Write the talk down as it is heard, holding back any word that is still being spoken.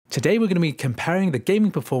Today we're going to be comparing the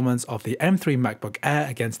gaming performance of the M3 MacBook Air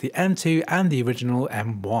against the M2 and the original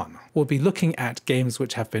M1. We'll be looking at games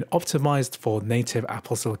which have been optimized for native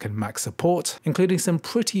Apple Silicon Mac support, including some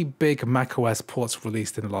pretty big macOS ports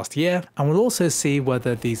released in the last year, and we'll also see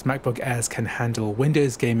whether these MacBook Airs can handle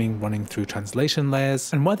Windows gaming running through translation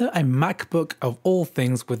layers, and whether a MacBook of all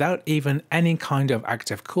things without even any kind of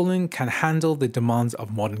active cooling can handle the demands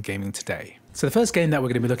of modern gaming today. So the first game that we're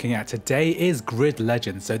going to be looking at today is Grid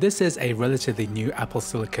Legends. So this is a relatively new Apple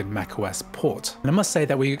Silicon macOS port. And I must say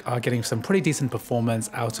that we are getting some pretty decent performance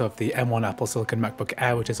out of the M1 Apple Silicon MacBook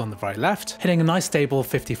Air, which is on the very left, hitting a nice stable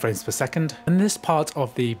 50 frames per second. In this part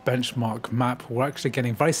of the benchmark map, we're actually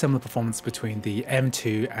getting very similar performance between the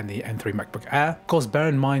M2 and the M3 MacBook Air. Of course, bear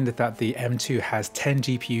in mind that the M2 has 10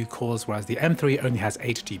 GPU cores, whereas the M3 only has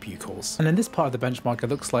 8 GPU cores. And in this part of the benchmark, it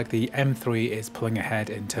looks like the M3 is pulling ahead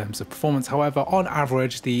in terms of performance. However, on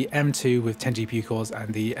average, the M2 with 10 GPU cores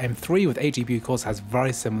and the M3 with 8 GPU cores has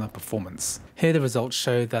very similar performance. Here the results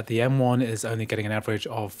show that the M1 is only getting an average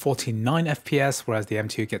of 49 FPS, whereas the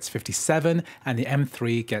M2 gets 57 and the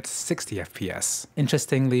M3 gets 60 FPS.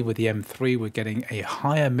 Interestingly, with the M3 we're getting a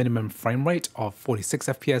higher minimum frame rate of 46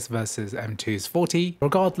 FPS versus M2's 40.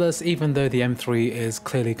 Regardless, even though the M3 is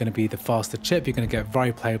clearly going to be the faster chip, you're going to get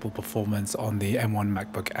very playable performance on the M1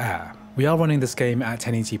 MacBook Air. We are running this game at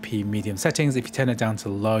 1080p medium settings. If you turn it down to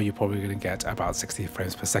low, you're probably going to get about 60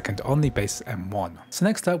 frames per second on the base M1. So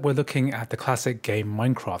next up, we're looking at the classic game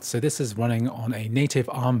Minecraft. So this is running on a native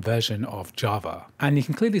ARM version of Java. And you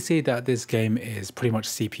can clearly see that this game is pretty much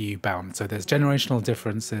CPU bound. So there's generational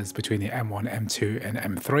differences between the M1, M2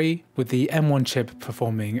 and M3, with the M1 chip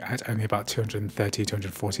performing at only about 230,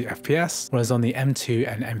 240 FPS, whereas on the M2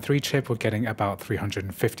 and M3 chip, we're getting about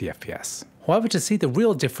 350 FPS. However, to see the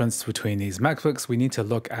real difference between these MacBooks, we need to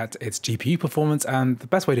look at its GPU performance, and the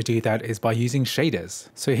best way to do that is by using shaders.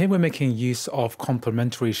 So here we're making use of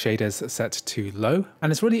complementary shaders set to low,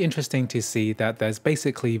 and it's really interesting to see that there's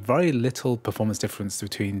basically very little performance difference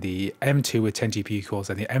between the M2 with 10 GPU cores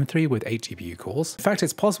and the M3 with 8 GPU cores. In fact,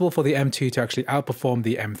 it's possible for the M2 to actually outperform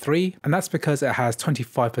the M3, and that's because it has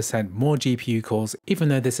 25% more GPU cores, even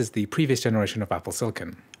though this is the previous generation of Apple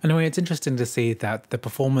Silicon. Anyway, it's interesting to see that the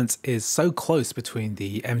performance is so close between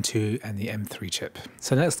the M2 and the M3 chip.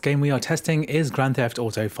 So the next game we are testing is Grand Theft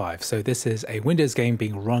Auto 5. So this is a Windows game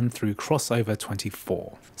being run through Crossover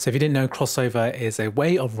 24. So if you didn't know, Crossover is a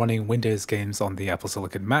way of running Windows games on the Apple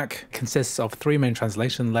Silicon Mac. It consists of 3 main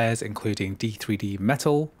translation layers, including D3D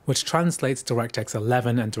Metal, which translates DirectX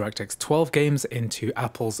 11 and DirectX 12 games into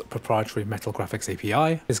Apple's proprietary Metal Graphics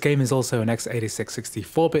API. This game is also an x86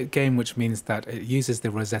 64-bit game, which means that it uses the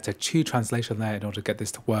Rosetta 2 translation layer in order to get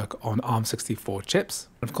this to work on ARM64 chips.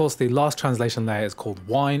 And of course, the last translation layer is called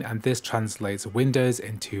Wine, and this translates Windows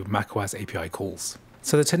into macOS API calls.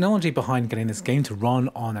 So the technology behind getting this game to run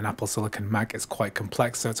on an Apple Silicon Mac is quite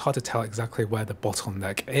complex, so it's hard to tell exactly where the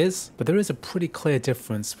bottleneck is, but there is a pretty clear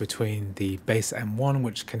difference between the base M1,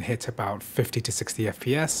 which can hit about 50 to 60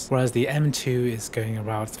 FPS, whereas the M2 is going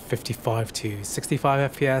around 55 to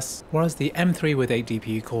 65 FPS, whereas the M3 with 8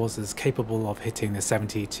 GPU cores is capable of hitting the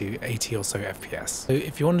 70 to 80 or so FPS. So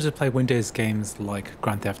if you wanted to play Windows games like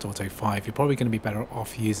Grand Theft Auto 5, you're probably going to be better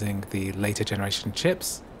off using the later generation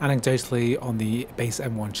chips. Anecdotally, on the base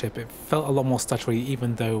M1 chip, it felt a lot more stuttery,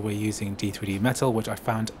 even though we're using D3D Metal, which I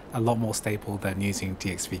found a lot more stable than using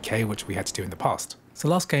DXVK, which we had to do in the past. So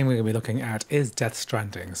the last game we're going to be looking at is Death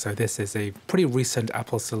Stranding. So this is a pretty recent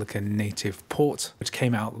Apple Silicon native port, which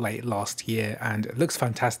came out late last year, and it looks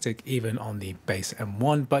fantastic even on the base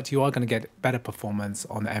M1, but you are going to get better performance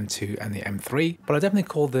on the M2 and the M3. But I definitely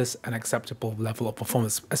call this an acceptable level of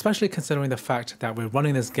performance, especially considering the fact that we're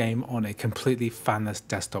running this game on a completely fanless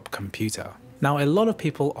desktop computer. Now, a lot of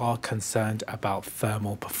people are concerned about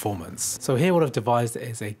thermal performance. So here what I've devised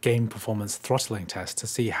is a game performance throttling test to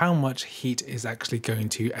see how much heat is actually going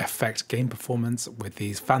to affect game performance with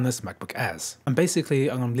these fanless MacBook Airs. And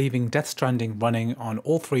basically, I'm leaving Death Stranding running on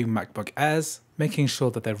all 3 MacBook Airs, making sure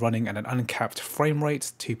that they're running at an uncapped frame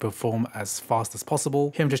rate to perform as fast as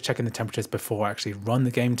possible. Here I'm just checking the temperatures before I actually run the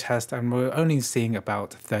game test, and we're only seeing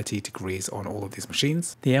about 30 degrees on all of these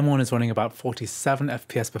machines. The M1 is running about 47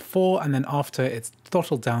 FPS before, and then after it's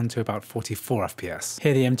throttled down to about 44 FPS.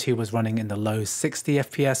 Here the M2 was running in the low 60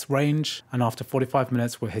 FPS range, and after 45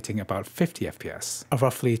 minutes we're hitting about 50 FPS, a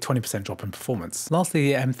roughly 20% drop in performance.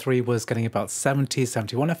 Lastly, the M3 was getting about 70,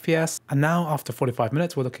 71 FPS, and now after 45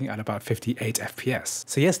 minutes we're looking at about 58 FPS. FPS.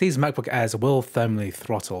 So yes, these MacBook Airs will thermally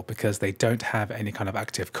throttle because they don't have any kind of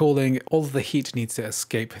active cooling. All of the heat needs to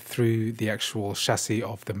escape through the actual chassis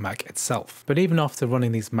of the Mac itself. But even after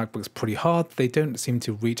running these MacBooks pretty hard, they don't seem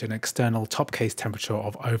to reach an external top case temperature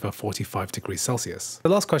of over 45 degrees Celsius. The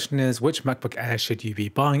last question is, which MacBook Air should you be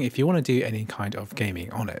buying if you want to do any kind of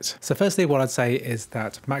gaming on it? So firstly, what I'd say is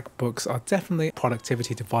that MacBooks are definitely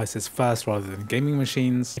productivity devices first rather than gaming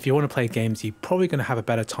machines. If you want to play games, you're probably going to have a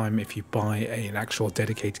better time if you buy an actual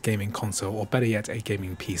dedicated gaming console, or better yet, a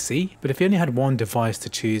gaming PC. But if you only had one device to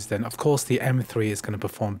choose, then of course the M3 is going to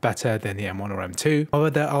perform better than the M1 or M2. However,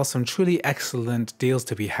 there are some truly excellent deals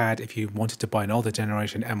to be had if you wanted to buy an older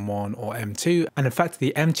generation M1 or M2. And in fact,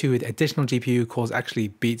 the M2 with additional GPU cores actually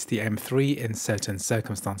beats the M3 in certain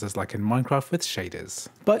circumstances, like in Minecraft with shaders.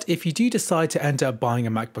 But if you do decide to end up buying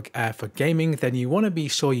a MacBook Air for gaming, then you want to be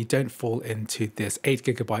sure you don't fall into this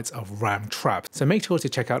 8GB of RAM trap. So make sure to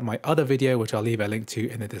check out my other video, which I'll leave a link to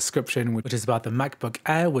in the description, which is about the MacBook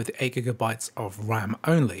Air with 8GB of RAM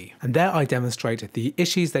only. And there I demonstrate the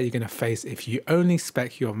issues that you're going to face if you only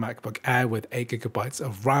spec your MacBook Air with 8GB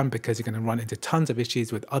of RAM, because you're going to run into tons of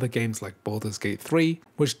issues with other games like Baldur's Gate 3,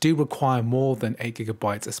 which do require more than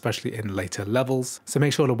 8GB, especially in later levels. So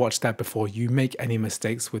make sure to watch that before you make any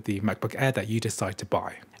mistakes with the MacBook Air that you decide to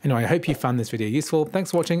buy. Anyway, I hope you found this video useful.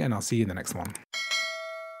 Thanks for watching, and I'll see you in the next one.